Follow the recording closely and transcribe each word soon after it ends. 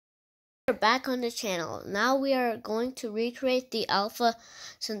We're back on the channel. Now we are going to recreate the Alpha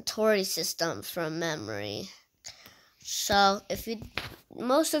Centauri system from memory. So,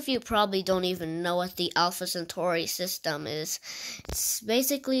 most of you probably don't even know what the Alpha Centauri system is. It's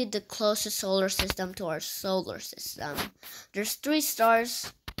basically the closest solar system to our solar system. There's 3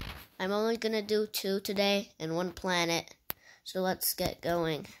 stars. I'm only gonna do 2 today and 1 planet. So let's get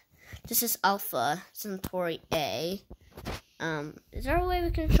going. This is Alpha Centauri A. Is there a way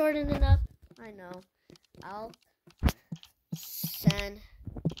we can shorten it up? I know. Alpha Centauri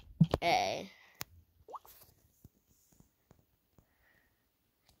A.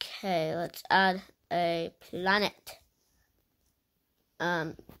 Okay, let's add a planet.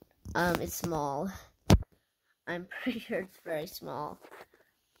 It's small. I'm pretty sure it's very small.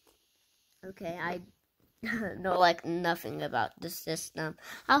 Okay, I know like nothing about the system.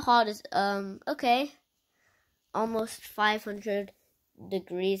 How hot is okay. Almost 500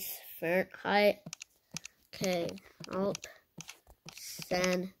 degrees Fahrenheit. Okay, Alt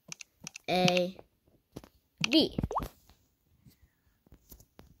Cen A D.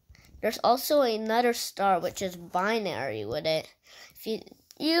 There's also another star which is binary with it. If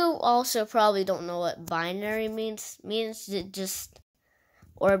you also probably don't know what binary means. Means it just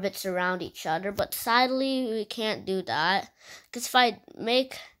orbits around each other, but sadly we can't do that, because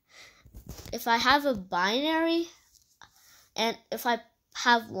if I have a binary and if I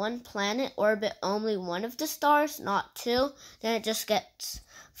have one planet orbit only one of the stars, not 2, then it just gets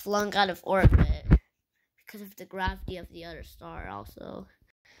flung out of orbit because of the gravity of the other star. Also,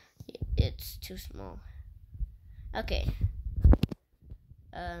 it's too small. Okay.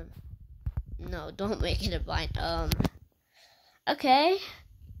 No, don't make it a bind. Okay.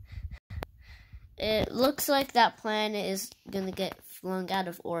 It looks like that planet is gonna get flung out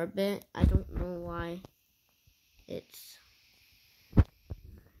of orbit. I don't know why. It's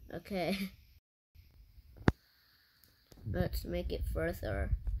okay. Let's make it further.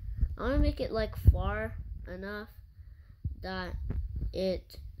 I want to make it like far enough that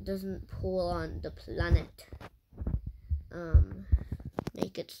it doesn't pull on the planet.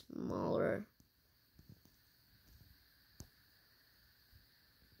 Make it smaller.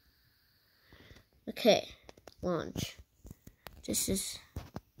 Okay, launch. This is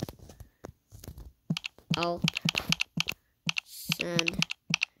Alpha Centauri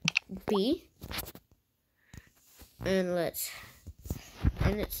B, and it's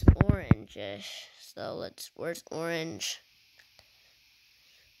orangish. So where's orange?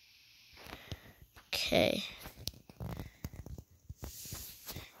 Okay,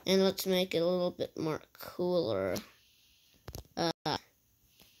 and let's make it a little bit more cooler.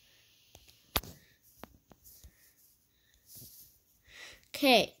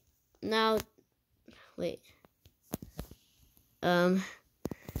 Okay, now, wait,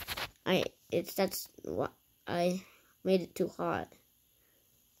 that's what I made it too hot.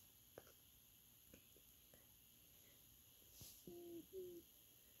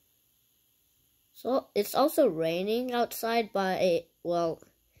 So, it's also raining outside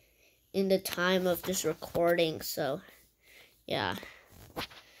in the time of this recording, so, yeah,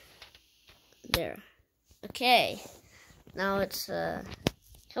 there. Okay, now it's,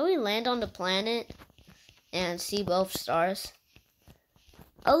 can we land on the planet and see both stars?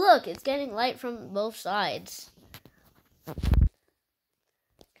 Oh look, it's getting light from both sides.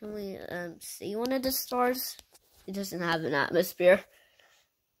 Can we see one of the stars? It doesn't have an atmosphere.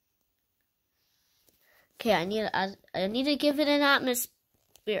 Okay, I need to give it an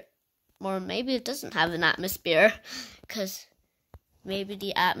atmosphere. Or maybe it doesn't have an atmosphere, because maybe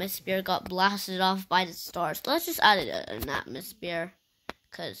the atmosphere got blasted off by the stars. Let's just add an atmosphere,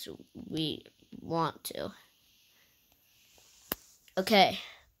 because we want to. Okay.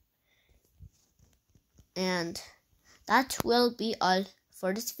 And that will be all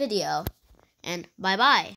for this video. And bye-bye.